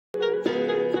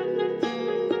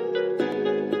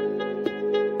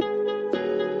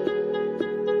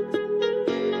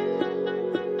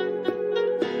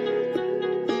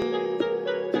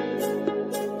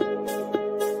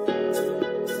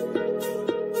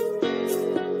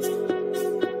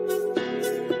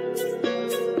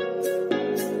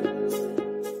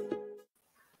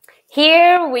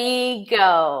Here we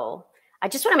go. I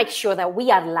just want to make sure that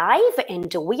we are live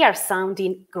and we are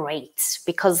sounding great,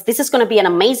 because this is going to be an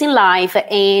amazing live,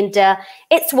 and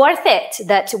it's worth it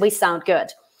that we sound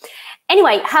good.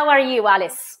 Anyway, how are you,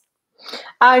 Alice?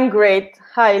 I'm great.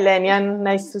 Hi, Lenian.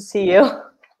 Nice to see you.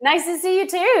 Nice to see you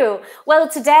too. Well,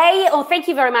 today, thank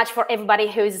you very much for everybody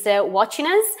who's watching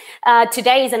us.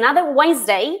 Today is another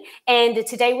Wednesday, and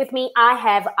today with me I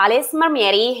have Alice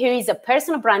Marmieri, who is a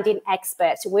personal branding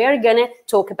expert. We're going to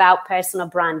talk about personal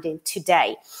branding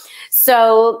today.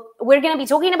 So we're going to be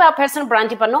talking about personal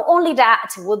branding, but not only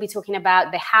that, we'll be talking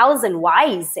about the hows and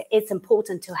whys it's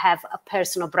important to have a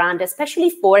personal brand, especially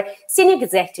for senior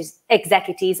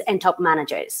executives and top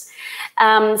managers.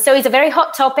 So it's a very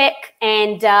hot topic,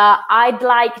 and I'd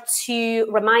like to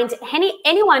remind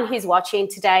anyone who's watching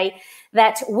today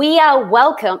that we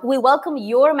welcome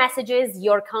your messages,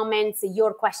 your comments,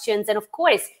 your questions, and of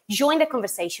course, join the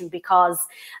conversation, because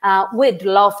we'd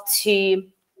love to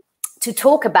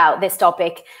talk about this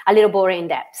topic a little more in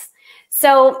depth.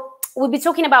 So we'll be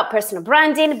talking about personal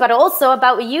branding, but also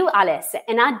about you, Alice.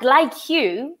 And I'd like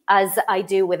you, as I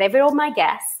do with every of my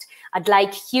guests, I'd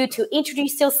like you to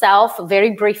introduce yourself very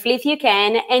briefly if you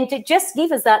can, and to just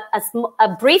give us a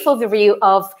brief overview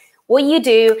of what you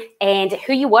do and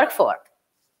who you work for.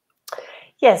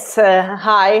 Yes,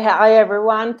 hi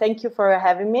everyone. Thank you for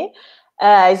having me.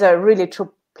 It's a really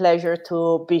true pleasure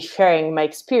to be sharing my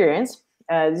experience.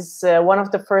 This is one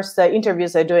of the first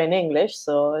interviews I do in English,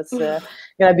 so it's going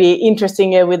to be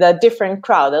interesting with a different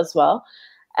crowd as well.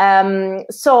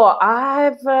 So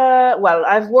I've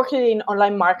worked in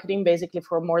online marketing basically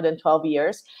for more than 12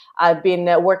 years. I've been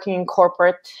working in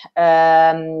corporate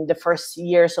the first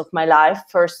years of my life.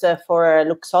 First for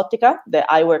Luxottica, the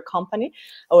eyewear company.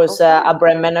 I was a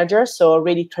brand manager, so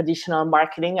really traditional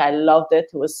marketing. I loved it.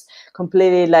 It was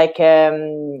completely like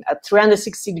a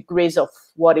 360 degrees of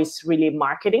what is really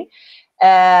marketing.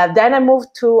 Then I moved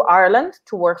to Ireland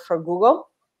to work for Google.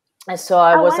 And so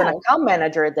I was an account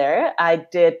manager there. I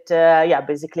did,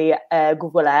 basically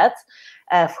Google Ads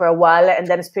for a while, and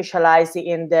then specialized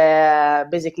in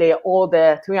basically all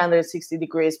the 360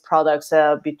 degrees products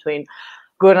between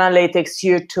Google Analytics,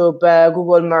 YouTube,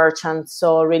 Google Merchant.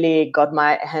 So really got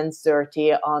my hands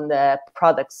dirty on the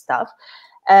product stuff.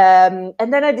 And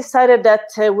then I decided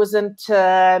that it wasn't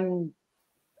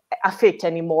a fit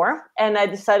anymore. And I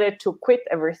decided to quit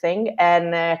everything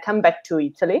and come back to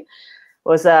Italy.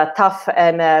 Was a tough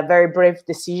and a very brave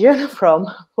decision from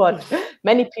what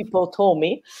many people told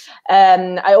me.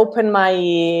 I opened my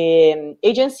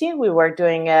agency. We were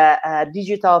doing a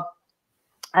digital,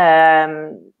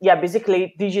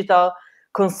 basically digital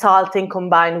consulting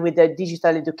combined with the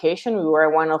digital education. We were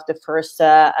one of the first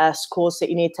schools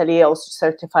in Italy, also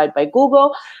certified by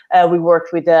Google. We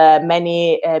worked with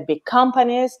many big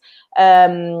companies.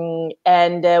 And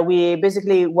we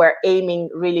basically were aiming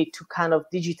really to kind of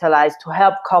digitalize, to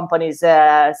help companies,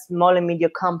 small and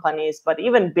medium companies, but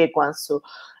even big ones, to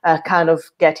kind of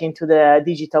get into the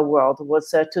digital world. It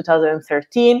was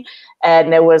 2013,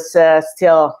 and it was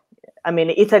still, I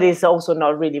mean, Italy is also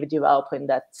not really developed in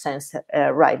that sense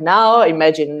right now.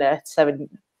 Imagine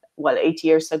 8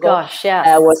 years ago. Gosh,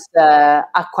 yes. Was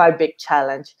a quite big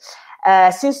challenge.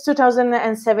 Since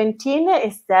 2017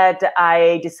 is that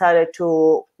I decided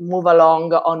to move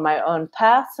along on my own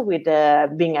path with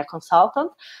being a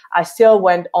consultant. I still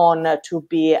went on to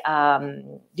be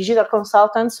digital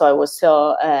consultant, so I was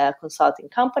still consulting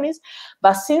companies.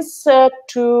 But since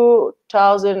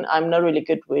 2000, I'm not really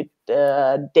good with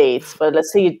dates, but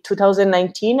let's say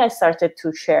 2019, I started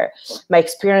to share my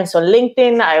experience on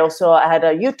LinkedIn. I also had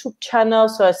a YouTube channel,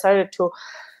 so I started to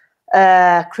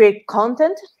create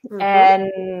content.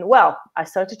 And I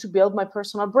started to build my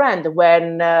personal brand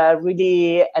when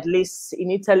really, at least in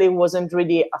Italy, wasn't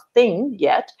really a thing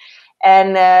yet.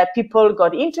 And people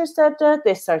got interested.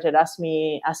 They started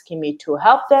asking me to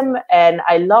help them, and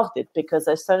I loved it, because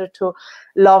I started to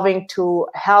loving to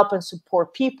help and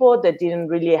support people that didn't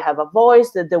really have a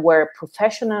voice, that they were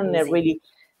professional and they're really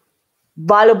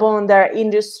valuable in their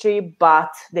industry,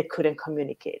 but they couldn't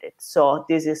communicate it. So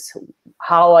this is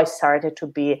how I started to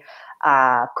be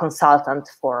a consultant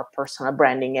for personal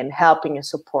branding and helping and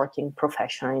supporting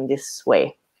professionals in this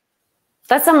way.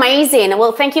 That's amazing.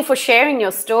 Well, thank you for sharing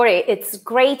your story. It's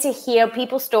great to hear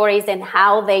people's stories and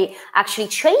how they actually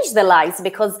change their lives,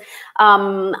 because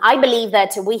I believe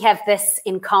that we have this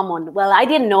in common. Well, I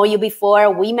didn't know you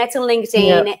before. We met on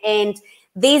LinkedIn, and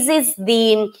this is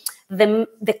the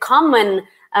common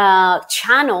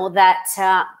channel that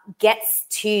gets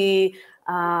to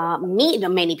meet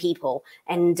many people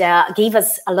and give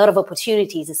us a lot of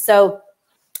opportunities. So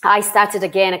I started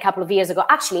again a couple of years ago.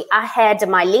 Actually, I had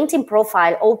my LinkedIn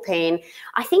profile open.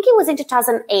 I think it was in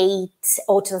 2008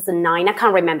 or 2009. I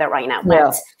can't remember right now,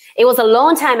 but it was a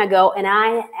long time ago, and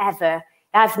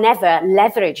I've never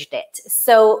leveraged it.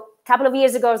 So a couple of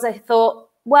years ago, I thought,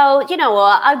 well, you know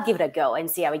what, I'll give it a go and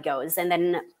see how it goes. And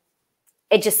then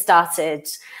it just started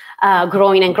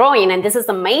growing and growing, and this is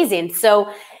amazing.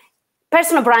 So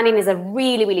personal branding is a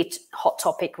really, really hot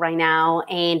topic right now,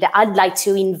 and I'd like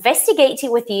to investigate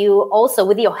it with you. Also,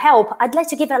 with your help, I'd like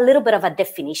to give a little bit of a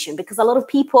definition, because a lot of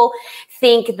people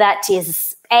think that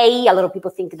is A, a lot of people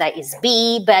think that is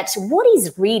B, but what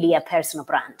is really a personal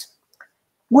brand?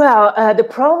 Well, the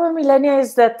problem, Milenia,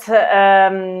 is that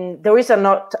there is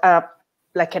not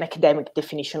like an academic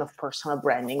definition of personal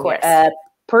branding. Of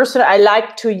course. I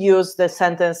like to use the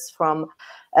sentence from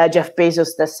Jeff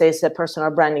Bezos that says that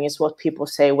personal branding is what people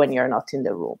say when you're not in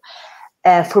the room.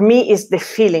 For me, it's the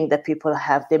feeling that people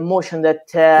have, the emotion that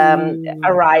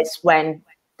arises when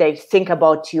they think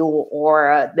about you,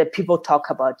 or that people talk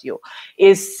about you.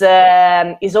 Is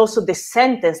also the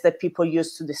sentence that people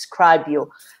use to describe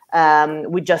you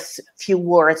with just few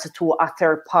words to a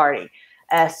third party.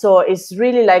 So it's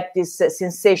really like this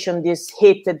sensation, this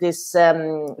hit, this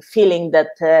feeling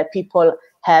that people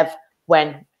have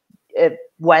when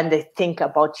they think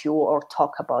about you or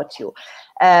talk about you.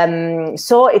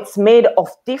 So it's made of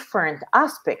different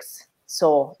aspects.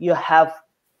 So you have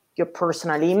your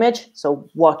personal image, so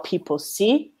what people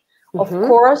see, of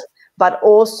course, but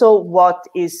also what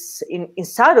is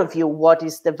inside of you, what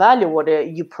is the value, what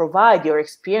you provide, your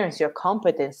experience, your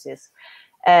competencies.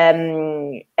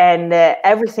 And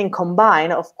everything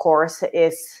combined, of course,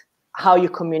 is how you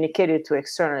communicate it to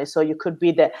externally. So you could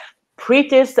be the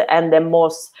prettiest and the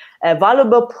most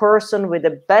valuable person with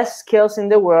the best skills in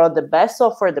the world, the best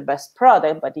software, the best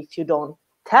product, but if you don't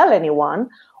tell anyone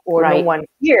or no one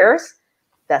hears,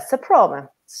 that's a problem.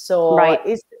 So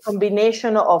it's a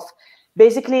combination of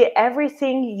basically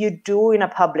everything you do in a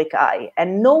public eye,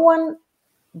 and no one,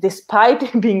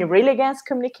 despite being really against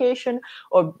communication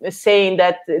or saying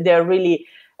that they're really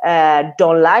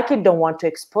don't like it, don't want to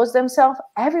expose themselves,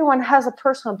 everyone has a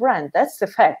personal brand. That's the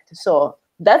fact. So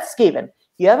that's given.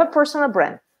 You have a personal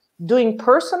brand. Doing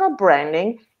personal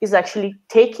branding is actually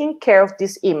taking care of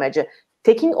this image,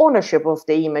 taking ownership of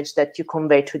the image that you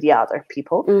convey to the other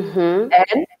people,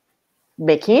 and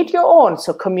making it your own.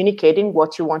 So communicating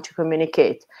what you want to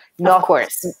communicate. Not, of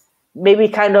course, maybe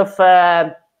kind of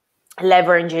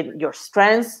leveraging your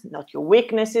strengths, not your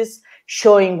weaknesses,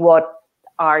 showing what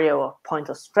are your point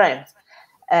of strength,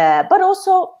 but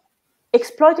also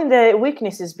exploiting the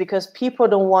weaknesses, because people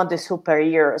don't want the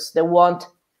superheroes. They want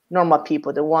normal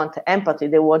people. They want empathy.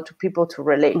 They want people to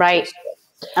relate. Right.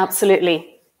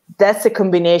 Absolutely. That's a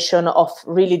combination of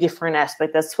really different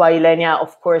aspects. That's why, Ilenia,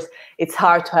 of course, it's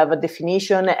hard to have a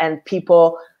definition, and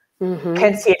people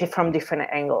can see it from different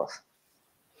angles.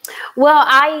 Well,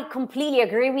 I completely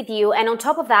agree with you. And on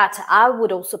top of that, I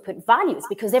would also put values,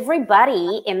 because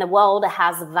everybody in the world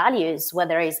has values,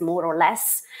 whether it's more or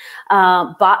less,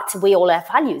 but we all have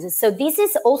values. So this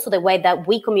is also the way that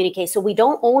we communicate. So we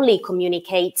don't only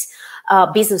communicate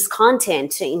business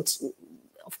content,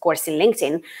 of course, in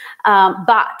LinkedIn,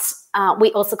 but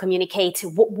we also communicate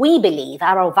what we believe,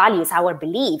 our values, our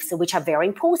beliefs, which are very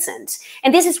important.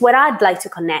 And this is where I'd like to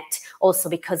connect also,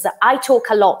 because I talk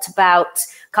a lot about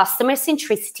customer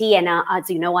centricity, and as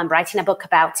you know, I'm writing a book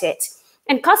about it.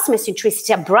 And customer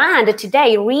centricity, a brand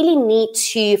today really need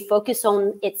to focus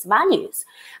on its values,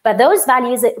 but those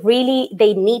values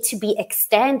they need to be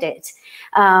extended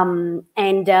and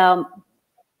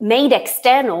made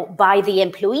external by the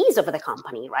employees of the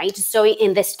company, right? So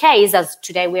in this case, as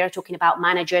today we are talking about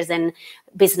managers and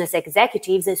business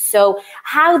executives, so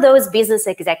how those business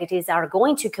executives are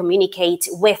going to communicate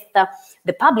with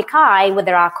the public eye,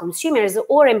 whether are consumers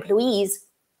or employees,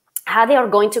 how they are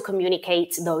going to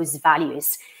communicate those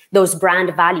values, those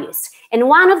brand values. And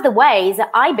one of the ways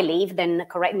I believe, then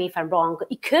correct me if I'm wrong,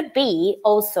 it could be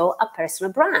also a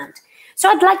personal brand. So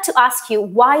I'd like to ask you,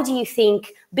 why do you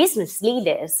think business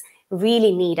leaders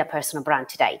really need a personal brand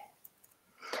today?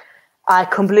 I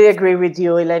completely agree with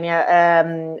you,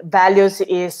 Ilenia. Values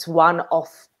is one of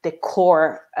the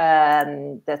core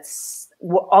that's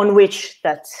on which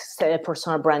that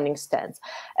personal branding stands.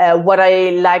 What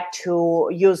I like to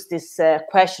use this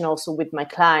question also with my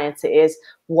clients is,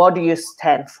 what do you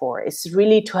stand for? It's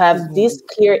really to have this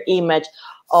clear image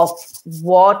of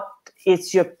what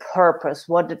is your purpose,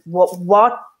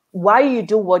 why you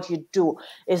do what you do.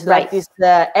 Is like this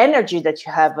energy that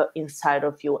you have inside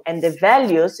of you, and the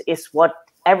values is what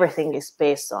everything is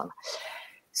based on.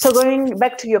 So going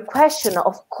back to your question,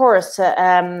 of course,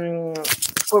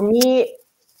 for me,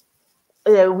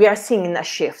 we are seeing a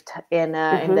shift in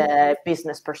the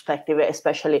business perspective,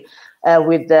 especially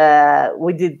with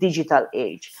the digital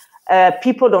age.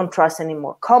 People don't trust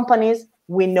anymore companies.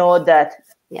 We know that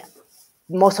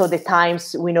most of the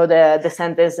times, we know the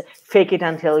sentence, fake it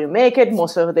until you make it.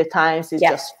 Most of the times it's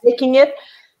just faking it.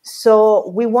 So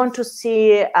we want to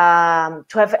see, to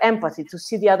have empathy, to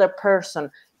see the other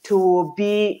person, to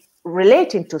be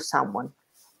relating to someone.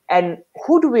 And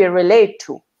who do we relate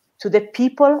to? To the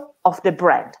people of the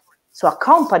brand. So a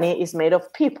company is made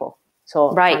of people.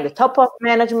 So from the top of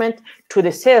management to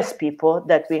the salespeople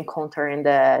that we encounter in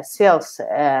the sales,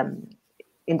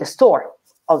 in the store,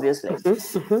 obviously.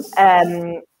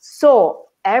 So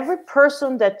every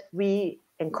person that we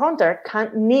encounter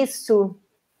needs to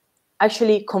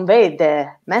actually convey the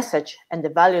message and the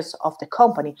values of the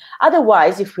company.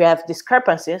 Otherwise, if we have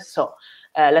discrepancies, so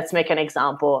let's make an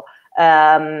example.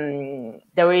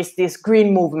 There is this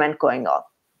green movement going on.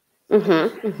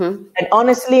 And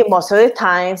honestly, most of the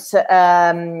times,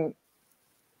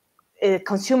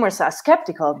 consumers are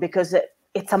skeptical because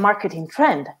it's a marketing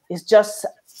trend. It's just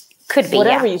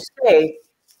whatever you say.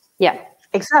 Yeah,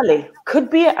 exactly. Could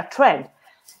be a trend.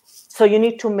 So you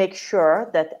need to make sure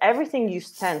that everything you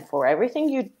stand for, everything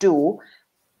you do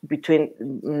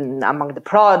among the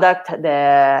product,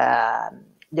 the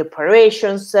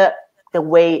operations, the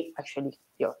way actually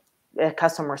your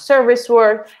customer service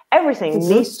work, everything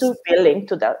needs to be linked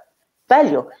to that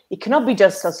value. It cannot be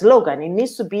just a slogan. It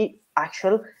needs to be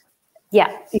actual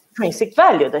intrinsic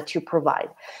value that you provide.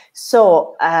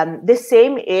 So the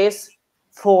same is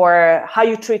for how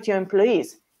you treat your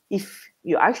employees. If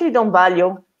you actually don't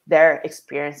value their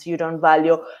experience, you don't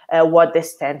value what they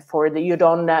stand for, you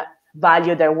don't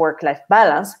value their work-life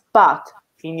balance, but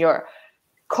in your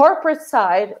corporate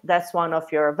side, that's one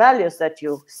of your values that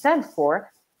you stand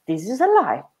for, this is a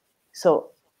lie.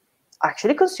 So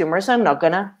actually consumers are not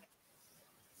gonna,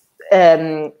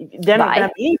 they're not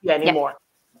gonna believe you anymore.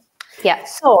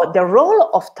 So the role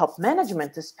of top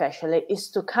management especially is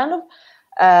to kind of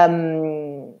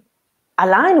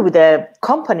align with the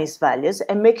company's values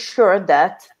and make sure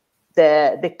that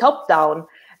the top-down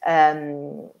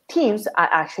teams are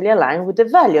actually aligned with the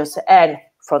values. And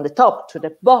from the top to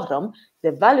the bottom,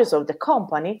 the values of the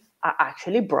company are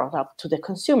actually brought up to the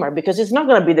consumer, because it's not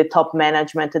going to be the top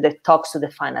management that talks to the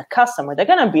final customer. They're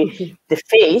going to be the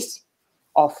face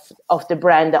of the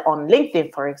brand on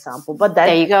LinkedIn, for example. But then,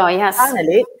 there you go. Yes.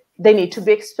 Finally, they need to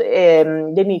be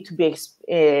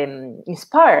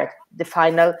inspired. The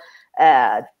final,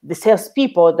 the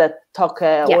salespeople that talk,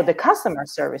 or the customer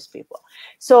service people.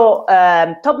 So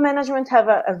top management have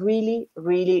a really,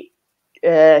 really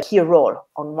key role.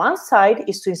 On one side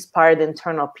is to inspire the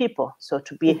internal people, so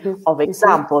to be of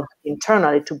example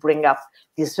internally, to bring up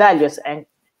these values and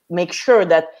make sure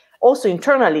that also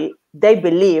internally they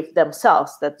believe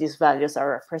themselves that these values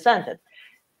are represented.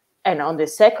 And on the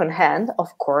second hand,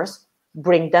 of course,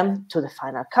 bring them to the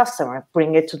final customer,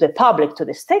 bring it to the public, to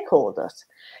the stakeholders,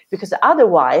 because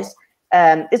otherwise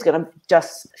it's going to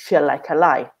just feel like a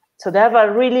lie. So they have a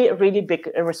really, really big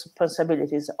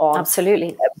responsibilities on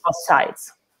both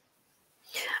sides.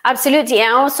 Absolutely. I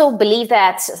also believe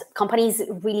that companies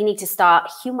really need to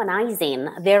start humanizing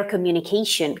their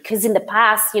communication, because in the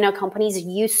past, companies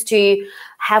used to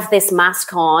have this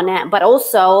mask on, but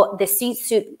also the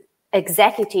C-suite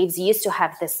executives used to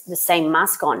have the same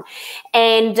mask on.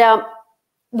 And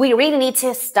we really need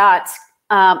to start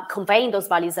conveying those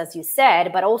values, as you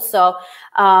said, but also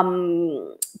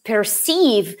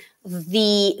perceive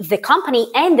the company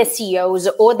and the CEOs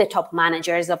or the top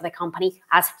managers of the company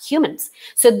as humans.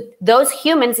 So those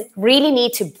humans really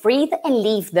need to breathe and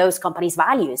live those companies'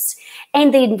 values,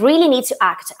 and they really need to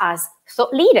act as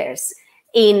thought leaders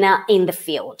in the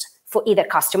field for either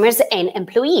customers and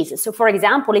employees. So for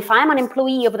example, if I'm an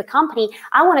employee of the company,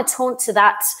 I want to talk to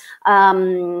that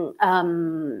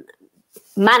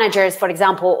managers, for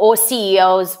example, or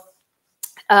CEOs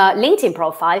LinkedIn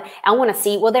profile. I want to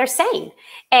see what they're saying.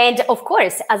 And of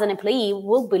course, as an employee,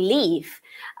 we'll believe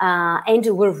and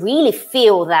will really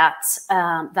feel that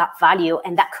that value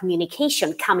and that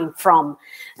communication coming from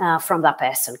that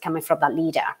person, coming from that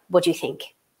leader. What do you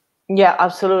think? Yeah,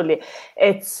 absolutely.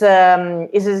 It's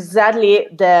exactly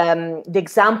the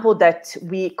example that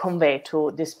we convey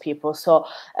to these people. So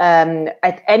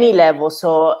at any level,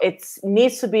 so it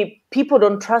needs to be, people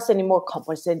don't trust anymore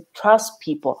companies, they trust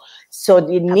people. So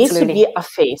it needs to be a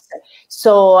face.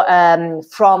 So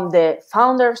from the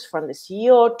founders, from the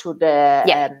CEO to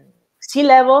the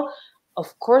C-level,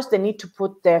 of course, they need to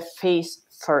put their face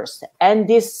first. And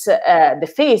this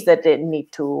the face that they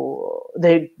need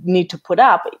to put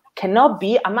up cannot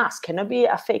be a mask, cannot be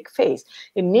a fake face.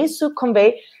 It needs to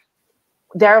convey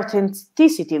their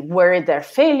authenticity, where their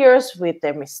failures, with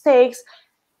their mistakes,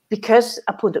 because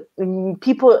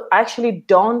people actually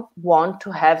don't want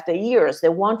to have the ears. They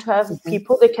want to have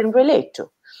people they can relate to.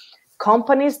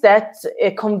 Companies that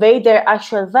convey their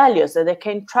actual values, that they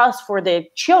can trust for their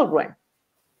children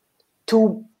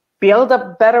to build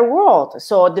a better world.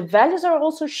 So the values are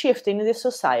also shifting in the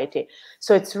society.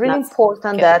 So it's really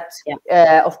important that,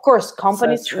 of course,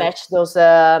 companies match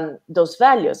those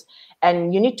values.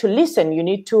 And you need to listen. You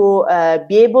need to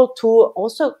be able to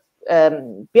also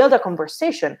build a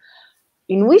conversation.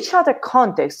 In which other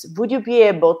context would you be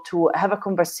able to have a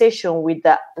conversation with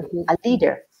a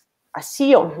leader, a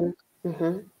CEO?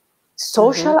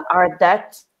 Social are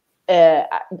that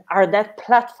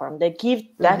platform. They give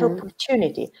that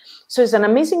opportunity. So it's an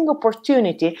amazing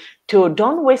opportunity to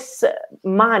don't waste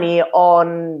money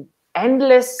on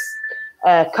endless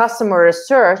customer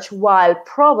research, while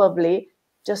probably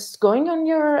just going on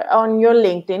your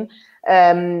LinkedIn,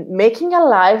 making a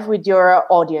live with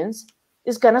your audience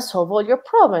is going to solve all your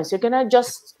problems. You're going to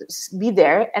just be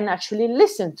there and actually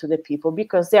listen to the people,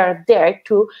 because they are there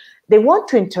they want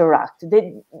to interact.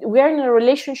 We are in a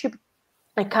relationship,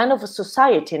 a kind of a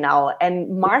society now,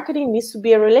 and marketing needs to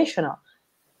be relational.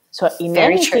 So in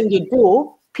anything you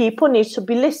do, people need to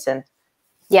be listened.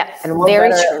 Yeah, and what very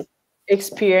true.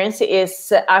 Experience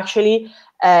is actually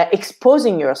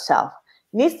exposing yourself.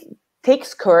 This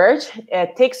takes courage,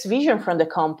 takes vision from the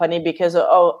company, because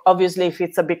obviously if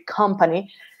it's a big company,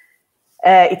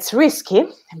 it's risky,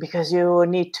 because you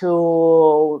need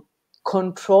to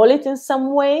control it in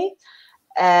some way.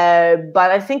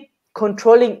 But I think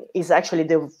controlling is actually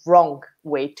the wrong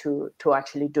way to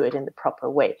actually do it in the proper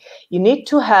way. You need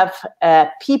to have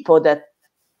people that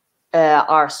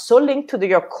are so linked to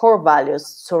your core values,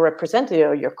 so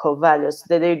representative of your core values,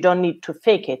 that they don't need to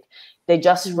fake it. They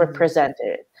just represent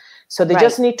it. So they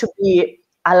just need to be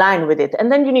aligned with it.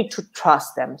 And then you need to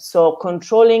trust them. So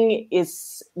controlling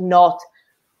is not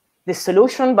the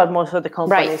solution, but most of the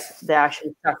companies, they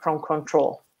actually start from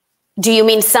control. Do you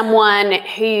mean someone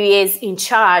who is in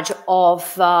charge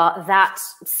of that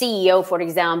CEO, for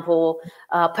example,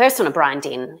 personal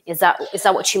branding? Is that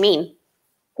what you mean?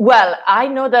 Well, I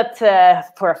know that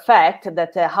for a fact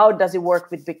that how does it work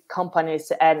with big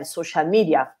companies and social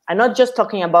media? I'm not just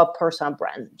talking about personal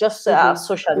brand, just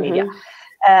social media.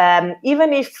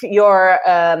 Even if you're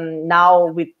now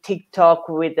with TikTok,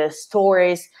 with the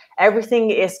stories, everything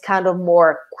is kind of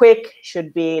more quick,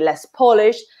 should be less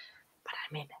polished. But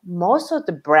I mean, most of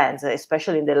the brands,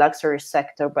 especially in the luxury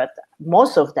sector, but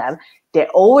most of them, they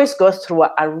always go through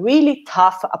a really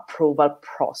tough approval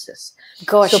process.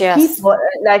 Gosh, so people,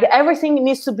 like, everything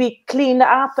needs to be cleaned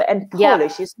up and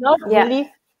polished. It's not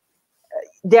really,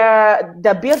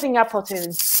 they're building up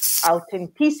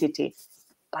authenticity.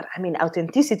 But I mean,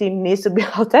 authenticity needs to be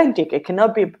authentic. It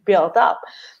cannot be built up.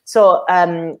 So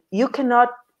you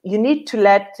need to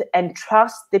let and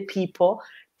trust the people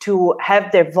to have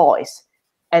their voice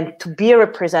and to be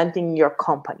representing your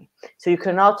company. So you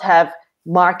cannot have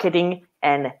marketing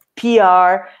and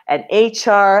PR and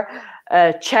HR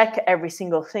check every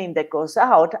single thing that goes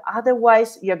out.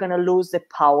 Otherwise, you're going to lose the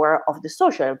power of the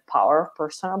social power of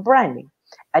personal branding.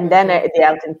 And then the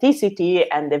authenticity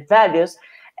and the values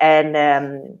and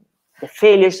the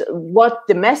failures, what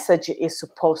the message is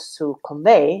supposed to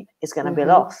convey, is going to be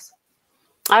lost.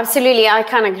 Absolutely, I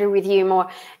can't agree with you more.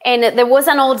 And there was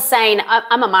an old saying,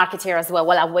 I'm a marketer as well.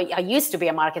 Well, I used to be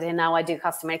a marketer, now I do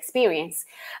customer experience.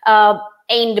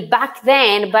 And back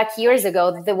years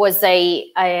ago, there was a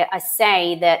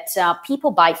say that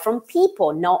people buy from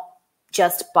people, not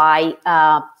just buy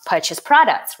purchase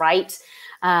products, right?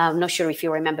 I'm not sure if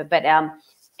you remember, but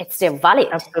it's still valid,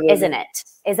 isn't it?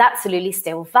 It's absolutely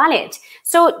still valid.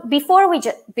 So before we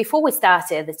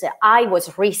started, I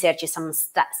was researching some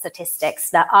statistics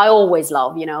that I always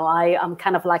love. You know, I'm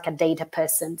kind of like a data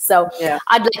person. So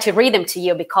I'd like to read them to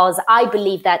you because I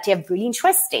believe that they're really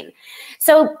interesting.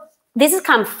 So this has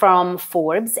come from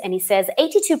Forbes, and it says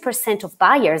 82% of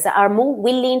buyers are more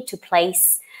willing to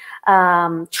place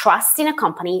trust in a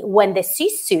company when the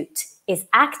C-suite is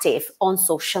active on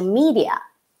social media.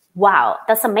 Wow,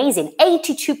 that's amazing.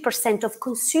 82% of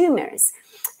consumers,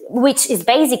 which is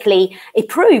basically, it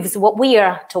proves what we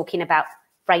are talking about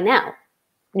right now.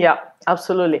 Yeah,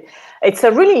 absolutely. It's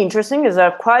a really interesting, it's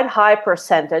a quite high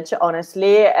percentage,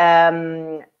 honestly.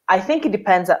 I think it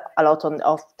depends a lot on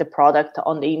the product,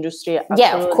 on the industry. Absolutely.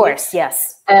 Yeah, of course,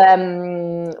 yes.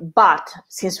 But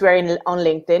since we're on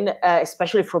LinkedIn,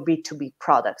 especially for B2B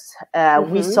products,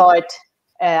 we saw it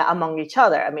among each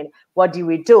other. I mean, what do?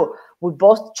 We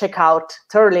both check out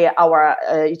thoroughly our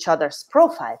each other's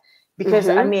profile, because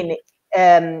I mean,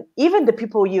 even the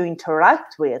people you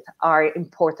interact with are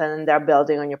important, and they're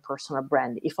building on your personal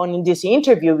brand. If on this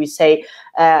interview we say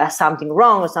something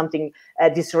wrong or something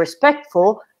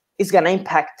disrespectful, it's going to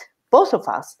impact both of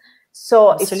us.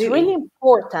 So Absolutely. It's really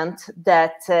important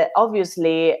that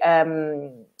obviously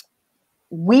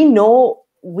we know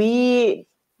we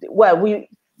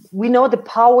know the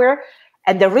power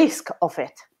and the risk of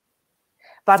it.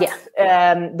 But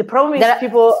the problem is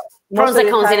people pros and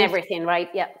cons in everything, right?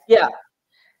 Yeah.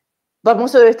 But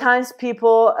most of the times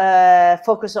people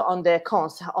focus on the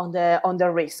cons, on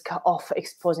the risk of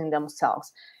exposing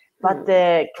themselves. But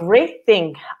the great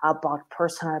thing about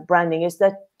personal branding is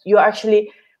that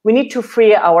we need to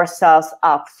free ourselves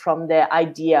up from the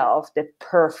idea of the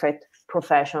perfect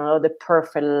professional, the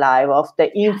perfect life of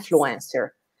the influencer.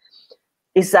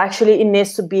 It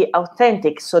needs to be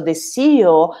authentic. So the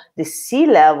CEO, the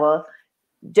C-level,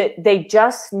 they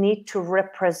just need to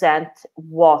represent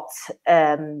what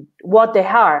they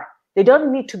are. They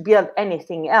don't need to build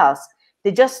anything else.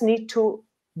 They just need to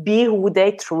be who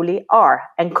they truly are.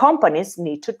 And companies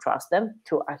need to trust them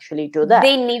to actually do that.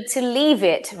 They need to live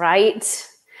it, right?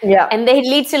 Yeah. And they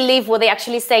need to live what they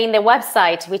actually say in their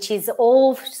website, which is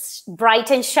all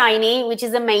bright and shiny, which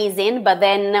is amazing. But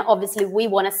then obviously we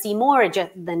want to see more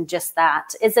than just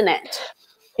that, isn't it?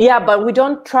 Yeah, but we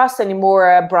don't trust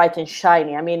anymore bright and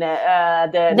shiny. I mean,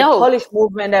 the Polish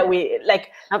movement that we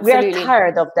are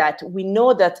tired of that. We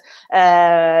know that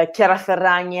Chiara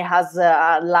Ferragni has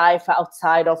a life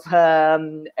outside of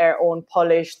her own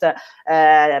polished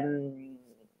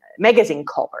magazine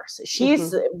covers.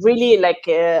 She's really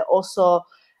also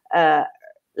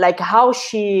how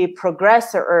she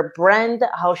progressed her brand,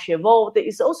 how she evolved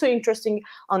is also interesting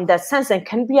on that sense, and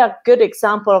can be a good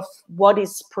example of what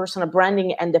is personal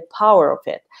branding and the power of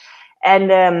it.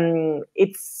 And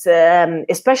it's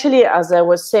especially, as I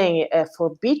was saying,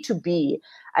 for B2B,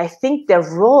 I think the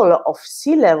role of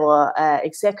C-level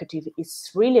executive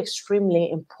is really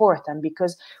extremely important,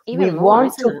 because we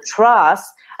want to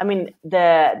trust. I mean,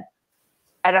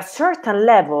 at a certain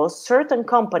level, certain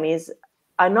companies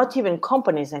are not even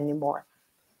companies anymore.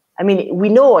 I mean, we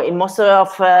know in most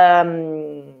of,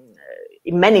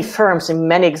 in many firms, in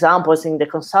many examples in the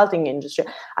consulting industry,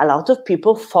 a lot of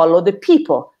people follow the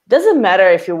people. Doesn't matter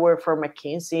if you work for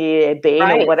McKinsey, Bain,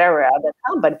 or whatever other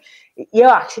company, you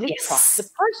actually trust the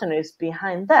person who is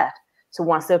behind that. So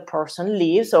once the person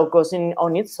leaves or goes in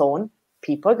on its own,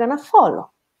 people are going to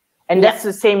follow. And that's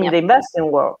the same in the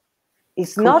investing world.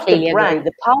 It's not the brand.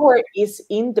 The power is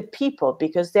in the people,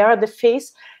 because they are the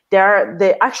face. They are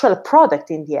the actual product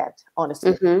in the end,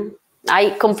 honestly.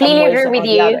 I completely agree with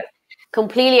you.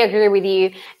 Completely agree with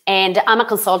you. And I'm a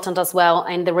consultant as well.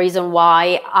 And the reason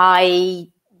why I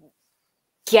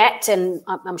get, and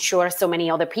I'm sure so many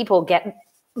other people get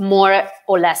more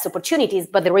or less opportunities,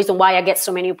 but the reason why I get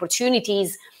so many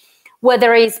opportunities,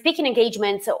 whether it's speaking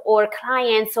engagements or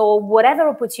clients or whatever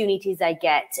opportunities I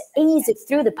get, is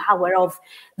through the power of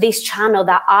this channel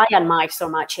that I admire so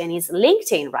much, and is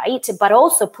LinkedIn, right? But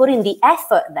also putting the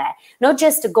effort there, not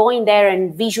just going there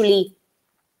and visually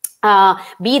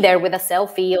be there with a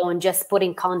selfie or just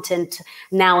putting content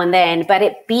now and then, but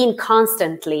it being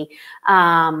constantly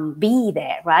be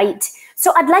there, right?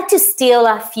 So I'd like to steal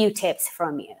a few tips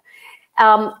from you.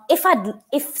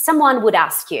 If someone would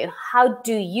ask you, how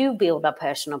do you build a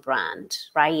personal brand,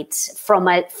 right? From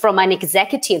an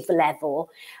executive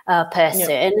level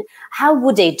person, how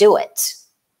would they do it?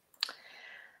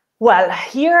 Well,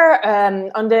 here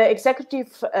on the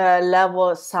executive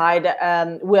level side,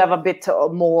 we have a bit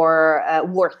more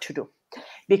work to do,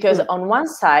 because on one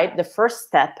side, the first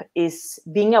step is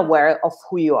being aware of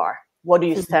who you are. What do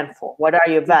you stand for? What are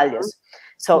your values?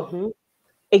 So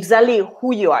exactly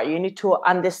who you are. You need to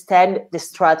understand the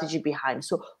strategy behind.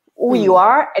 So who you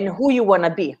are and who you want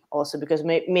to be also, because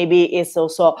maybe it's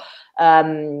also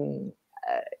you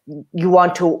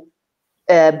want to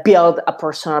build a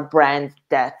personal brand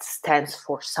that stands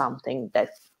for something that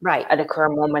at the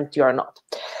current moment you're not.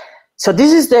 So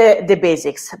this is the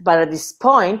basics. But at this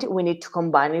point, we need to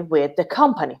combine it with the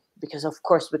company, because of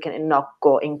course we cannot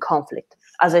go in conflict.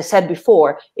 As I said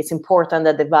before, it's important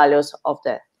that the values of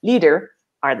the leader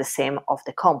are the same of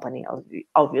the company,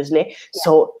 obviously.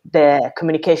 So the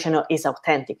communication is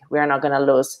authentic. We are not going to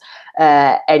lose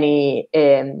any,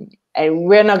 and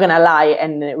we're not going to lie,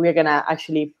 and we're going to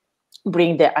actually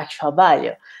bring the actual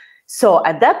value. So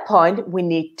at that point, we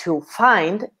need to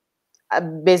find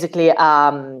basically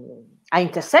an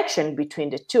intersection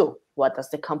between the two. What does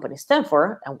the company stand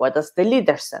for, and what does the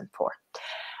leader stand for?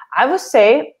 I would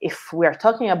say if we are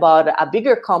talking about a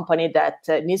bigger company that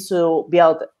needs to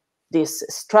build this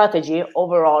strategy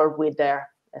overall with their,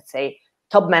 let's say,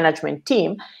 top management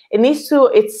team,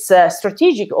 it's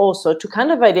strategic also to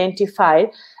kind of identify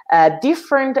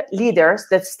different leaders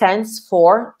that stands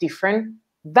for different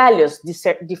values,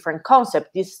 different concepts,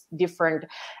 this different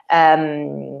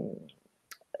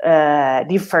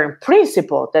different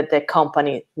principle that the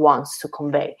company wants to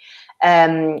convey.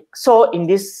 So in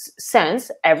this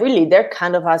sense, every leader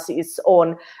kind of has its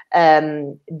own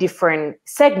different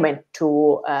segment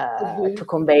to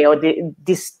convey, or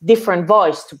this different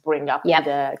voice to bring up to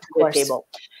the table.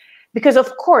 Because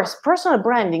of course, personal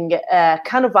branding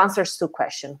kind of answers two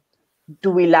questions. Do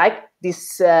we like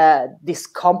this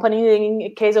company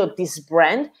in case of this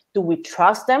brand? Do we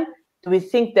trust them? Do we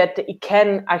think that it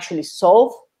can actually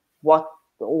solve what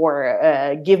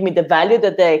or give me the value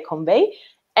that they convey?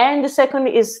 And the second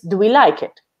is, do we like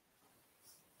it?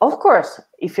 Of course,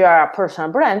 if you are a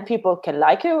personal brand, people can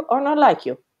like you or not like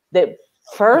you. The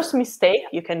first mistake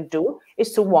you can do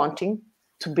is to wanting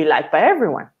to be liked by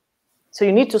everyone. So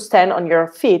you need to stand on your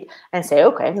feet and say,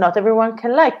 okay, not everyone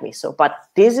can like me. So, but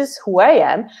this is who I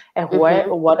am and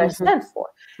what I stand for.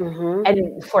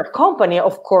 And for a company,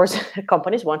 of course,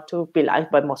 companies want to be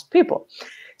liked by most people.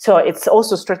 So it's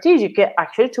also strategic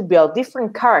actually to build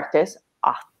different characters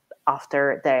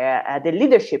after the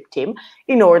leadership team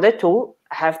in order to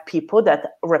have people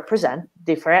that represent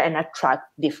different and attract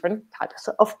different types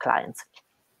of clients.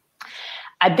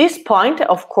 At this point,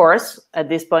 of course,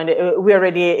 we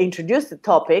already introduced the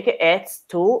topic. It's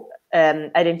to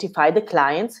identify the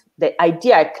clients, the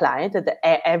ideal client that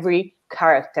every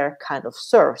character kind of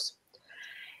serves.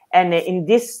 And in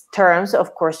these terms,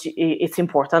 of course, it's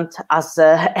important as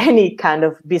any kind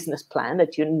of business plan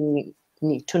that you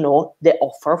need to know the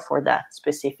offer for that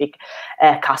specific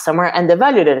customer and the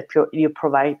value that you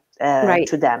provide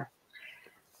to them.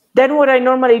 Then what I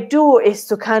normally do is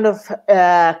to kind of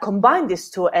combine these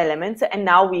two elements. And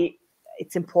now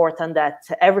it's important that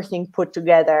everything put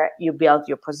together, you build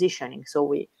your positioning. So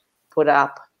we put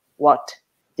up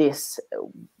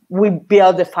we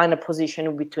build the final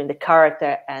position between the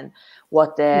character and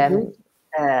what the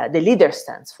leader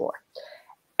stands for.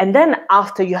 And then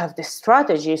after you have the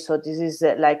strategy, so this is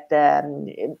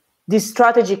this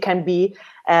strategy can be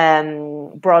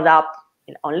brought up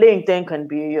on LinkedIn, can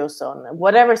be used on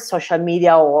whatever social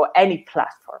media or any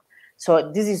platform.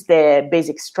 So this is the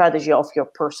basic strategy of your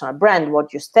personal brand,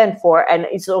 what you stand for. And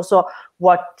it's also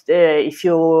what, if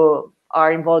you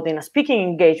are involved in a speaking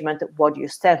engagement, what you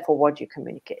stand for, what you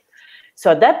communicate.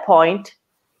 So at that point,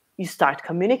 you start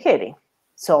communicating.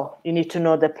 So you need to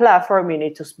know the platform, you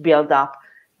need to build up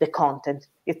the content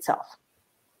itself.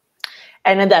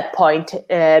 And at that point,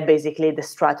 basically the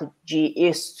strategy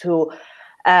is to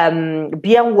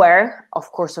be aware,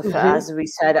 of course, of, as we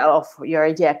said, of your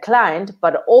ideal client,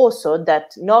 but also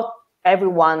that not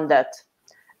everyone that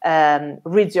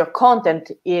reads your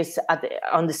content is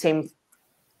on the same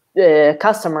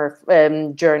customer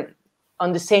journey,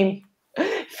 on the same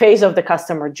phase of the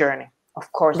customer journey. Of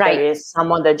course, there is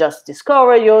someone that just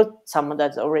discovered you, someone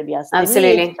that already has the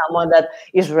need, someone that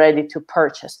is ready to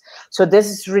purchase. So this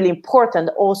is really important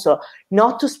also,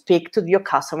 not to speak to your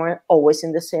customer always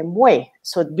in the same way.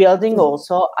 So building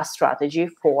also a strategy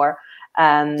for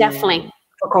definitely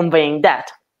for conveying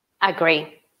that.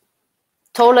 Agree.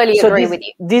 Totally agree with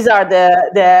you. These are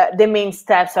the main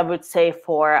steps I would say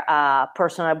for a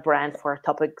personal brand for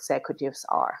top executives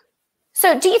are.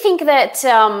 So do you think that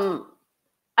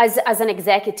as an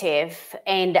executive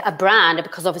and a brand,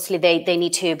 because obviously they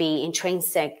need to be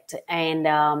intrinsic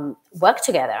and work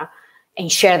together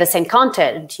and share the same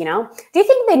content, do you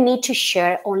think they need to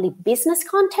share only business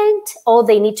content, or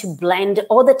they need to blend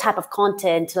all the type of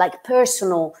content like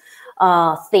personal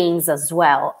things as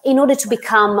well in order to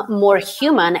become more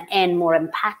human and more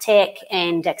empathic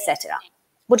and etc.?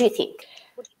 What do you think?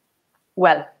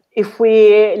 Well, if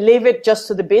we leave it just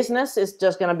to the business, it's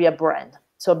just going to be a brand.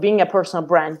 So being a personal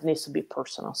brand needs to be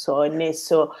personal. So it needs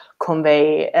to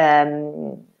convey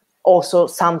also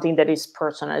something that is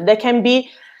personal. They can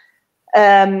be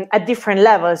at different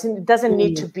levels. It doesn't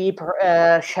need to be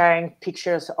sharing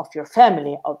pictures of your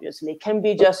family, obviously. It can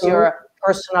be just your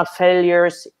personal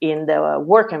failures in the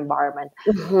work environment.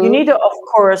 You need, of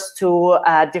course, to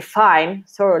define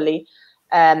thoroughly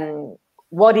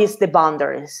what is the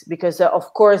boundaries, because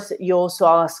of course you also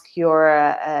ask your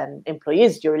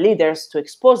employees, your leaders, to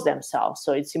expose themselves.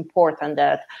 So it's important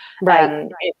that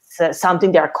it's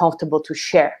something they are comfortable to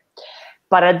share.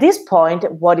 But at this point,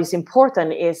 what is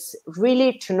important is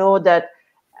really to know that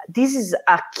this is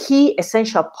a key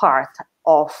essential part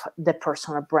of the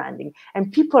personal branding.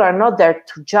 And people are not there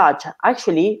to judge.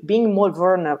 Actually, being more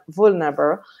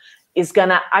vulnerable is going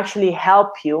to actually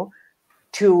help you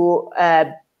to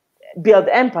build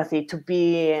empathy, to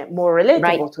be more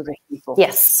relatable to the people.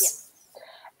 Yes.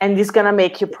 And it's going to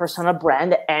make your personal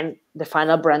brand and the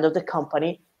final brand of the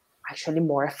company actually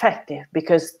more effective,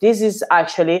 because this is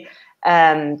actually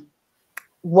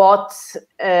what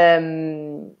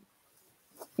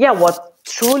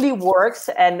truly works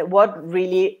and what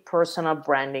really personal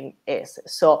branding is.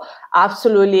 So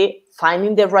absolutely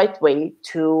finding the right way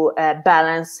to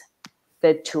balance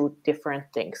the two different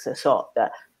things. So the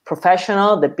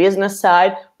professional, the business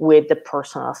side with the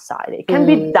personal side. It can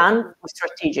be done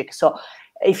strategic. So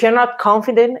if you're not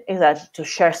confident in that to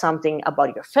share something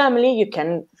about your family, you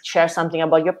can share something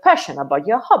about your passion, about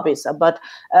your hobbies, about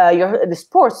the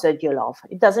sports that you love.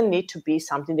 It doesn't need to be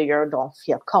something that you don't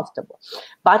feel comfortable,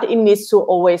 but it needs to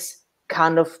always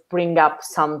kind of bring up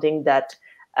something that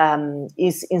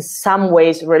is in some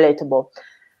ways relatable.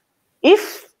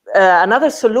 If another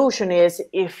solution is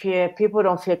if people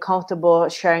don't feel comfortable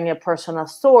sharing their personal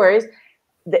stories,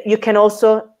 you can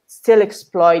also still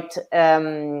exploit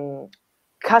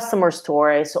customer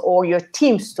stories or your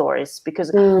team stories, because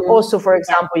also, for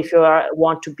example, if you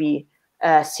want to be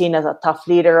seen as a tough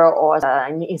leader or as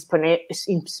an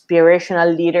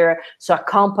inspirational leader, so a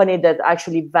company that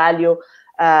actually value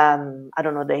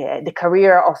the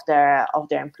career of their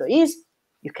employees,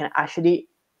 you can actually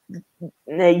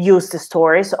use the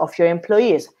stories of your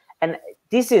employees, and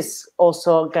this is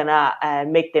also gonna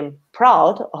make them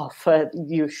proud of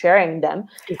you sharing them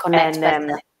and connect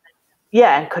better.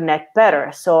 And connect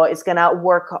better. So it's gonna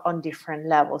work on different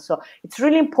levels. So it's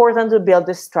really important to build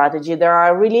this strategy. There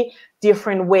are really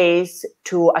different ways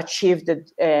to achieve the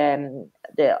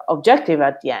objective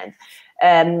at the end.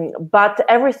 But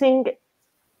everything,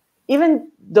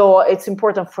 even though it's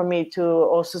important for me to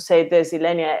also say this,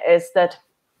 Ilenia, is that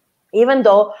even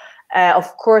though,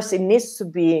 of course, it needs to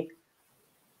be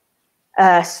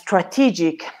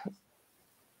strategic,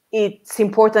 it's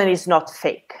important it's not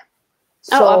fake.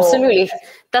 So, absolutely.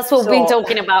 That's what we've been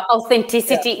talking about.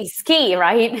 Authenticity is key,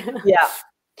 right? Yeah.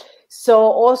 So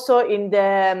also in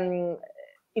the,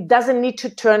 it doesn't need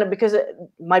to turn, because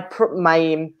what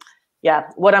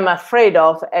I'm afraid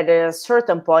of, at a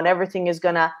certain point, everything is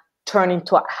gonna turn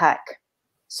into a hack.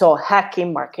 So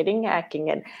marketing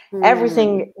hacking, and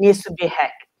everything needs to be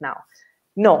hacked now.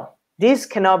 No, this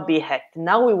cannot be hacked.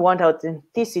 Now we want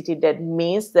authenticity. That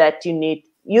means that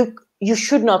you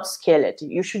should not scale it.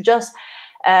 You should just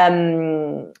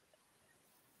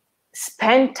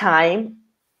spend time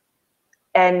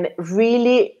and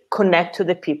really connect to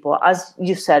the people. As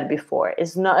you said before,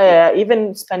 it's not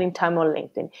even spending time on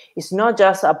LinkedIn. It's not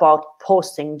just about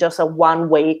posting, just a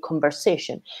one-way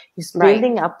conversation. It's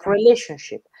building up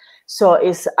relationship. So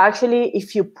it's actually,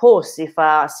 if you post, if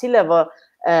a C-level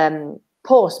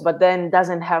post, but then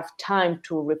doesn't have time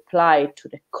to reply to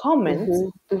the comments,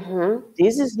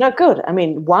 this is not good. I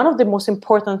mean, one of the most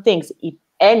important things in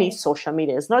any social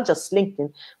media is not just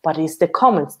LinkedIn, but it's the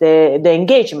comments, the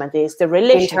engagement, it's the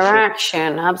relationship,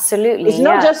 interaction. Absolutely, it's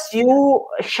not just you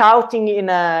shouting in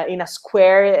a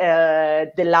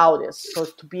square the loudest, so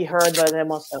to be heard by the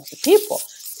most of the people.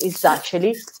 It's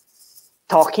actually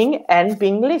talking and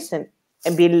being listened,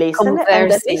 and being listened and then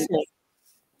listening.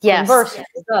 Yes. Conversing,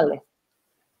 exactly.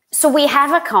 So we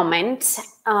have a comment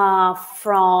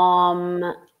from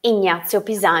Ignazio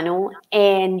Pisano,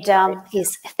 and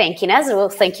he's thanking us. Well,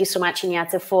 thank you so much,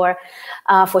 Ignazio, for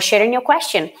sharing your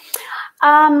question.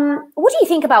 What do you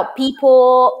think about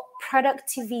people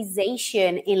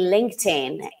productivization in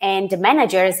LinkedIn and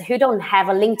managers who don't have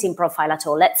a LinkedIn profile at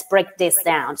all? Let's break this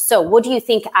down. So what do you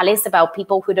think, Alice, about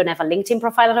people who don't have a LinkedIn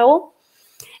profile at all,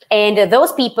 and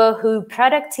those people who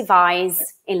productivize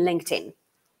in LinkedIn?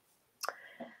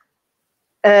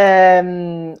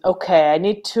 Okay, I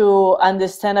need to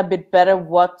understand a bit better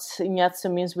what Ignazio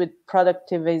means with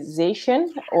productivization,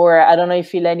 or I don't know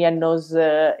if Ilenia knows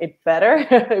it better,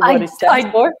 what it stands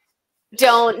for.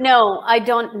 Don't know. I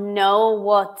don't know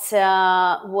what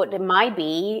it might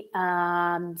be.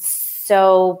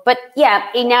 But yeah,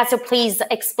 Ignazio, please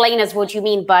explain us what you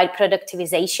mean by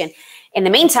productivization. In the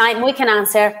meantime, we can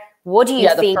answer, what do you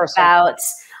think about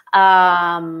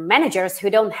managers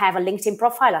who don't have a LinkedIn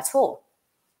profile at all?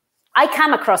 I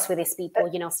come across with these people,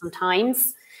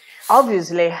 sometimes.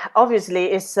 Obviously,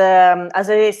 it's as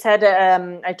I said,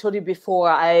 I told you before,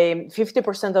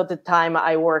 50% of the time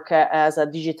I work as a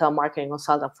digital marketing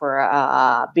consultant for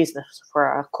a business,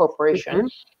 for a corporation,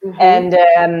 and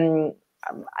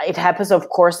it happens, of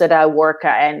course, that I work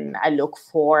and I look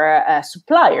for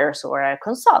suppliers or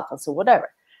consultants or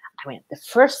whatever. I mean, the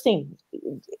first thing,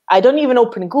 I don't even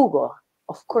open Google.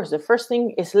 Of course, the first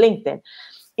thing is LinkedIn.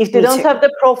 If they Me don't too. have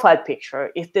the profile picture,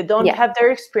 if they don't Yeah. have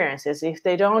their experiences, if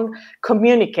they don't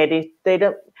communicate, if they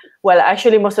don't, well,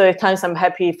 actually, most of the times I'm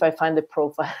happy if I find the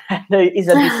profile. There is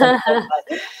a decent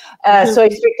profile. So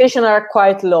expectations are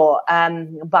quite low.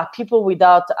 But people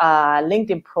without a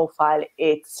LinkedIn profile,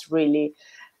 it's really,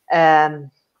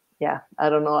 yeah, I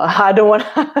don't know. I don't want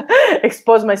to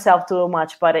expose myself too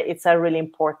much, but it's a really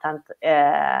important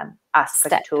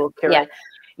aspect to curate.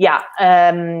 Yeah.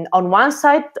 On one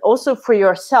side, also for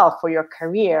yourself, for your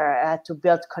career, to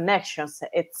build connections.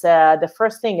 It's the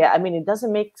first thing. I mean, it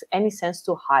doesn't make any sense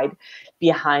to hide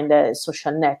behind a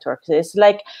social network. It's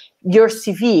like your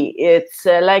CV. It's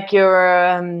like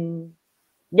your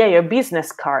your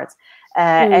business cards.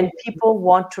 And people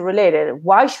want to relate it.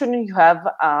 Why shouldn't you have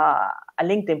a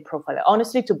LinkedIn profile?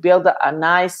 Honestly, to build a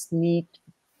nice, neat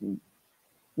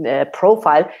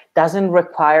profile doesn't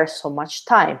require so much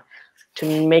time. To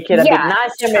make it a bit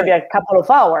nicer, maybe a couple of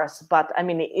hours, but I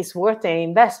mean, it's worth an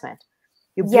investment.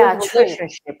 You build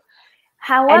relationship.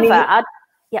 However,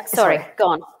 sorry, go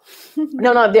on.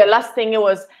 No, the last thing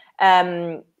was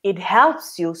it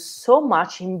helps you so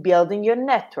much in building your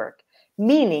network,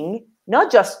 meaning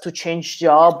not just to change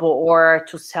job or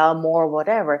to sell more,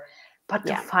 whatever, but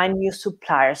to find new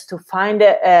suppliers, to find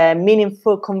a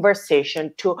meaningful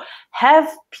conversation, to have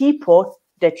people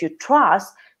that you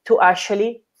trust to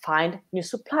actually find new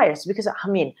suppliers. Because I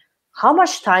mean, how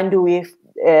much time do we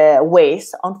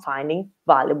waste on finding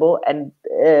valuable and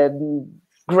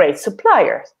great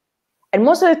suppliers? And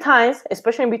most of the times,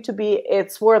 especially in B2B,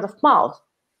 it's word of mouth.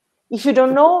 If you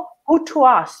don't know who to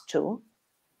ask to,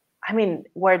 I mean,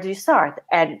 where do you start?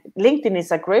 And LinkedIn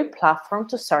is a great platform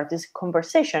to start this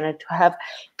conversation and to have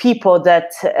people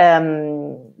that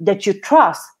that you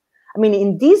trust. I mean,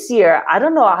 in this year, I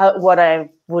don't know what I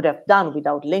would have done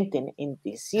without LinkedIn in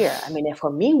this year. I mean, for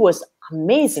me, it was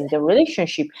amazing. The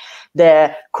relationship,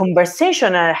 the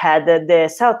conversation I had, the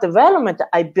self-development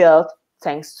I built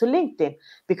thanks to LinkedIn,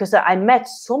 because I met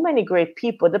so many great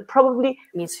people that probably...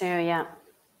 Me too, yeah.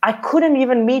 I couldn't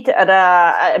even meet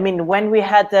at when we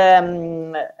had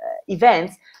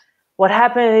events, what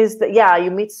happened is that,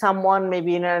 you meet someone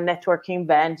maybe in a networking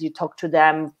event, you talk to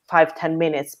them 5-10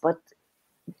 minutes, but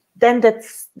then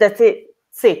that's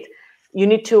it. You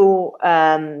need to,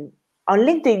 on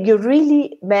LinkedIn, you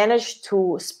really manage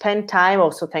to spend time,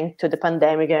 also thanks to the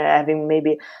pandemic, having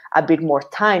maybe a bit more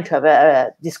time to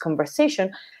have this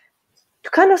conversation, to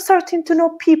kind of starting to know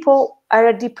people at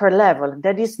a deeper level.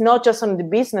 That is not just on the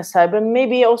business side, but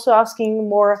maybe also asking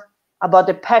more about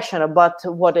the passion, about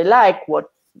what they like, what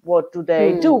do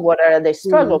they do, what are they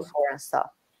struggle for and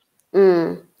stuff.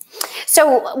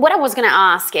 So what I was going to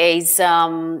ask is,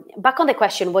 back on the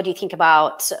question, what do you think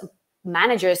about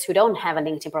managers who don't have a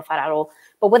LinkedIn profile at all,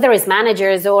 but whether it's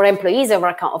managers or employees of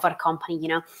a company, you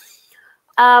know,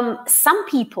 some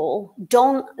people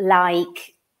don't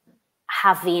like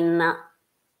having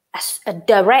a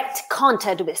direct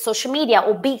contact with social media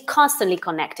or be constantly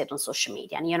connected on social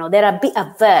media, and you know they're a bit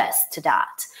averse to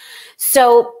that.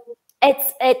 So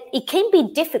it can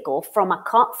be difficult for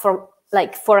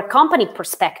a company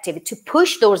perspective to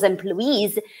push those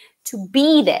employees to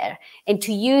be there and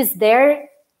to use their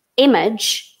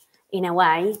image in a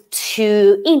way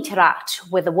to interact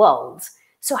with the world.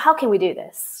 So how can we do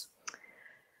this?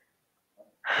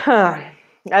 I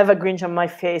have a grinch on my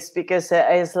face because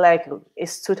it's like,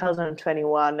 it's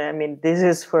 2021. I mean, this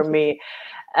is for me.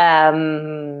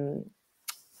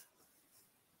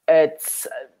 It's,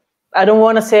 I don't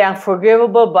want to say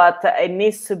unforgivable, but it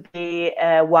needs to be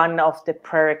one of the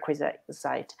prerequisites.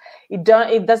 It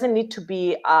doesn't need to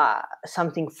be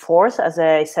something forced, as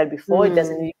I said before. It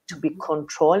doesn't need to be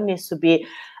control. It needs to be,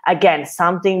 again,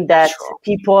 something that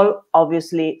people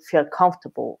obviously feel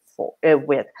comfortable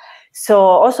with. So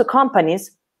also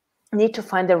companies need to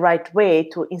find the right way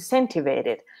to incentivize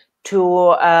it,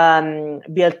 to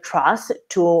build trust,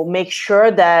 to make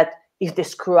sure that if they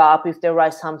screw up, if they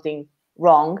write something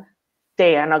wrong,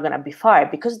 they are not going to be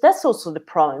fired. Because that's also the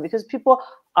problem, because people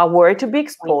are worried to be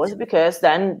exposed, because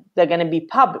then they're going to be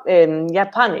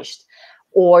punished,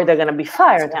 or they're going to be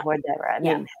fired or whatever. I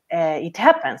mean, it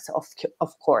happens,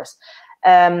 of course.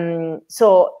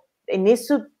 So it needs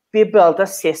to be built a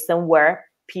system where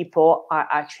people are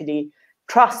actually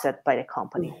trusted by the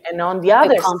company. And on the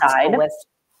other side,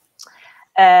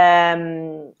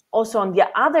 also on the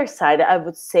other side, I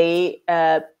would say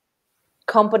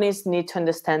companies need to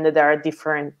understand that there are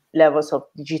different levels of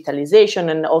digitalization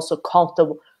and also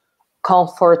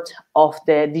comfort of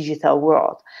the digital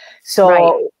world.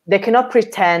 So they cannot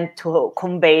pretend to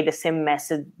convey the same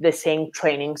message, the same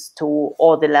trainings to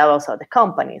all the levels of the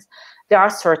companies. There are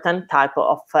certain type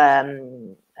of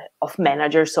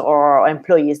managers or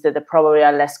employees that probably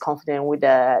are less confident with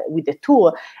the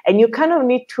tool, and you kind of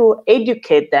need to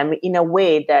educate them in a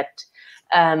way that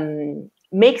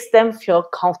makes them feel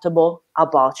comfortable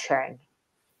about sharing,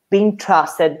 being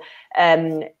trusted,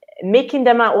 making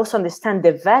them also understand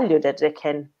the value that they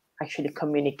can actually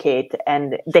communicate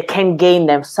and they can gain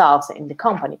themselves in the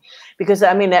company. Because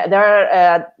I mean, there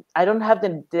are I don't have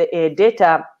the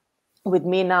data with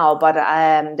me now, but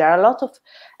there are a lot of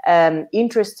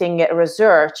interesting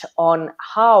research on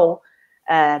how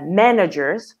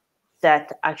managers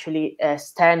that actually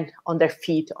stand on their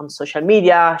feet on social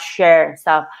media, share and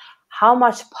stuff, how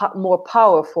much more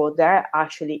powerful they're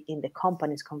actually in the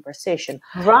company's conversation.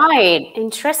 Right,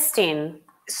 interesting.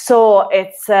 So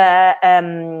it's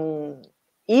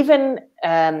even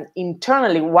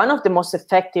internally, one of the most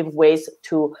effective ways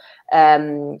to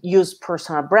use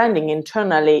personal branding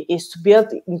internally is to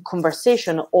build in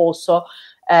conversation also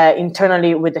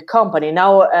internally with the company.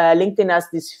 Now, LinkedIn has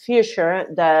this feature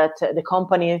that the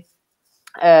company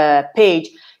page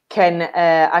can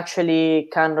actually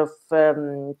kind of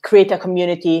create a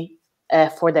community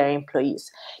for their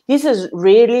employees. This is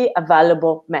really a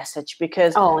valuable message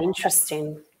because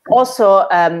interesting. Also,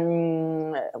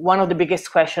 one of the biggest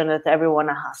questions that everyone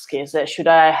asks is, should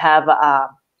I have a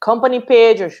company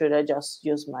page or should I just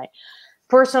use my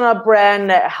personal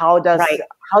brand? How do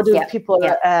people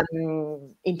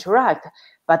interact?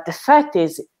 But the fact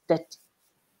is that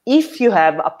if you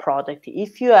have a product,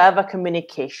 if you have a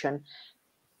communication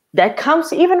that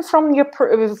comes even from your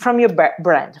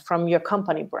brand, from your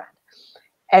company brand,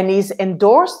 and is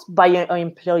endorsed by your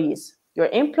employees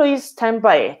stand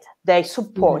by it, they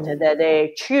support it,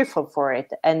 they cheerful for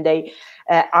it, and they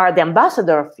are the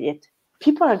ambassador of it,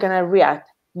 people are going to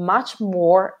react much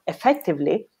more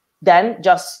effectively than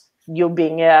just you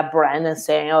being a brand and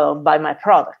saying, oh, buy my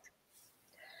product.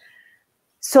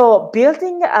 So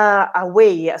building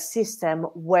a system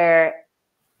where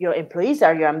your employees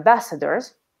are your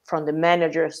ambassadors, from the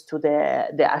managers to the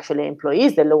actually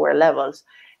employees, the lower levels,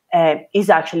 is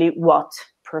actually what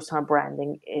personal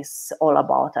branding is all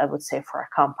about, I would say, for a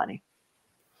company.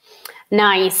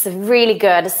 Nice, really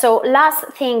good. So last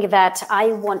thing that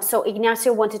so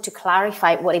Ignacio wanted to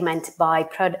clarify what he meant by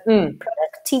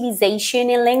productivization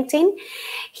in LinkedIn.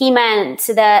 He meant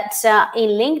that in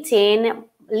LinkedIn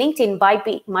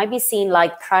might be seen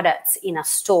like products in a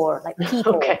store, like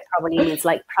people probably means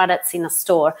like products in a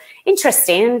store.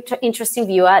 Interesting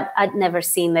view. I'd never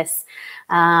seen this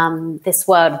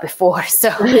word before.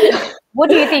 So what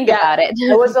do you think about it?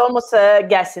 I was almost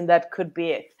guessing that could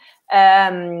be it.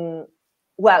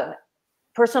 Well,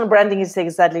 personal branding is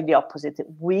exactly the opposite.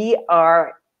 We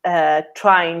are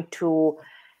trying to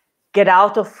get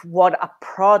out of what a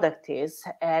product is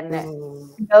and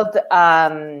build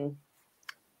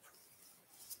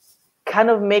kind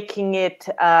of making it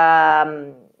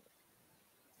a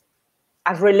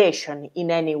relation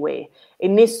in any way. It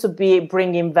needs to be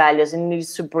bringing values, it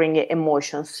needs to bring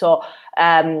emotions. So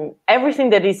everything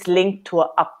that is linked to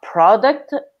a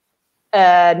product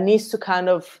needs to kind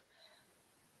of,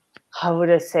 how would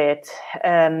I say it,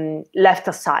 left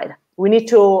aside. We need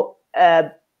to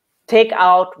take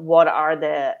out what are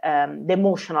the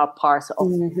emotional parts of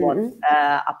what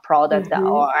a product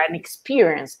or an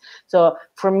experience. So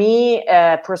for me,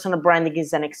 personal branding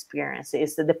is an experience.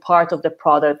 It's the part of the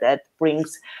product that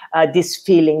brings this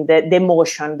feeling, the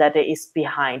emotion that is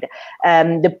behind.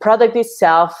 The product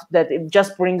itself, that it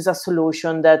just brings a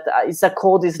solution that is a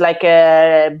code, is like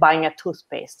buying a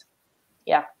toothpaste.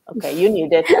 Yeah, okay, you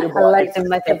need it. You I like the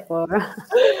metaphor.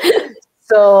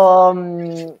 So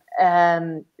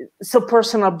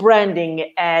personal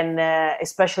branding, and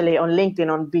especially on LinkedIn,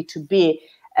 on B2B,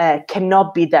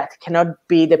 cannot be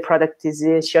the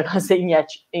productization as Ignazio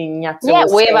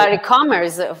was we saying. have our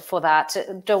e-commerce for that,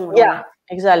 don't we? Yeah,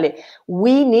 exactly.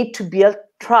 We need to build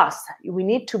trust. We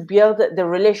need to build the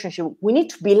relationship. We need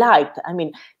to be liked. I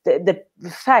mean, the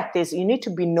fact is, you need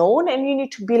to be known and you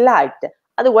need to be liked.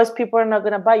 Otherwise, people are not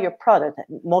going to buy your product.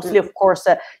 Mostly, of course,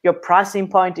 your pricing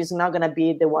point is not going to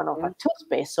be the one of a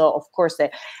toothpaste. So, of course, the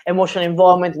emotional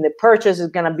involvement in the purchase is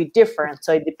going to be different.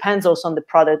 So it depends also on the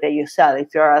product that you sell.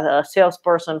 If you're a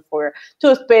salesperson for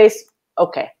toothpaste,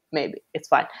 okay, maybe it's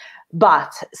fine.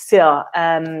 But still,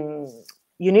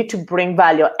 you need to bring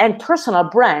value. And personal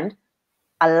brand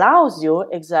allows you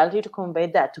exactly to convey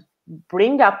that, to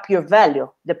bring up your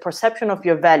value, the perception of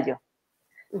your value.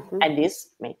 And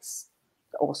this makes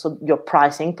also your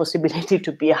pricing possibility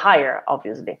to be higher,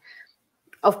 obviously.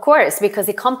 Of course, because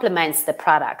it complements the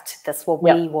product. That's what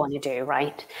we want to do,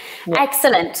 right?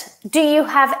 Excellent. Do you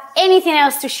have anything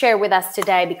else to share with us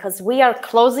today? Because we are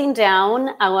closing down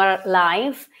our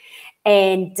live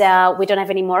and we don't have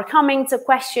any more comments or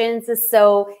questions.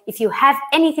 So if you have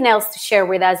anything else to share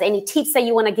with us, any tips that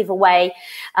you want to give away,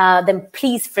 then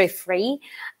please feel free.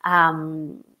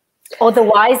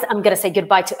 Otherwise, I'm going to say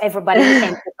goodbye to everybody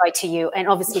and goodbye to you. And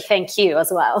obviously, thank you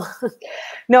as well.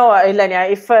 No,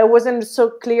 Ilenia, if I wasn't so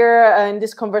clear in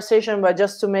this conversation, but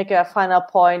just to make a final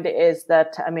point is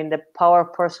that, I mean, the power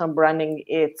of personal branding,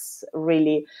 it's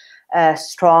really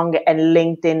strong, and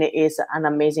LinkedIn is an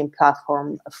amazing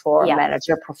platform for a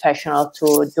manager professional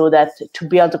to do that, to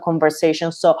build a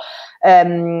conversation. So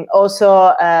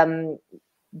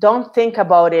don't think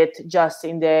about it just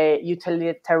in the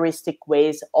utilitaristic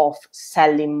ways of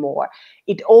selling more.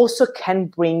 It also can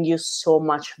bring you so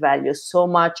much value, so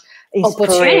much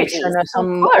inspiration,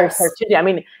 some opportunity. I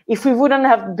mean, if we wouldn't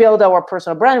have built our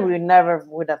personal brand, we never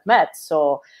would have met.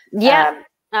 So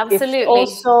absolutely.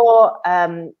 It's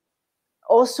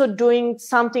also doing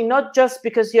something not just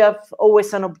because you have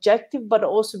always an objective, but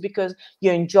also because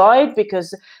you enjoy it,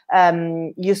 because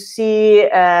you see.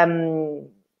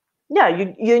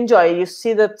 You enjoy it. You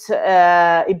see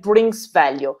that it brings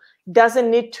value. It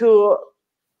doesn't need to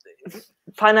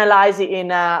finalize it in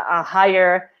a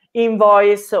higher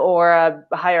invoice or a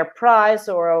higher price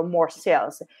or more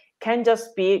sales. It can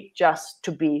just be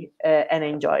to be and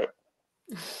enjoy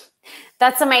it.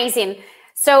 That's amazing.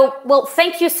 So, well,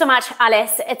 thank you so much,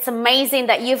 Alice. It's amazing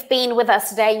that you've been with us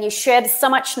today and you shared so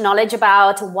much knowledge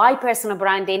about why personal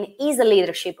branding is a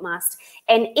leadership must.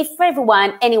 And if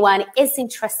anyone is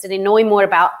interested in knowing more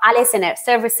about Alice and her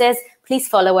services, please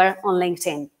follow her on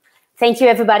LinkedIn. Thank you,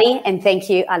 everybody. And thank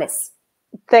you, Alice.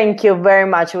 Thank you very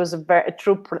much. It was a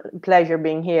true pleasure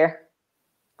being here.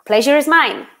 Pleasure is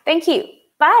mine. Thank you.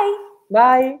 Bye.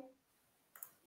 Bye.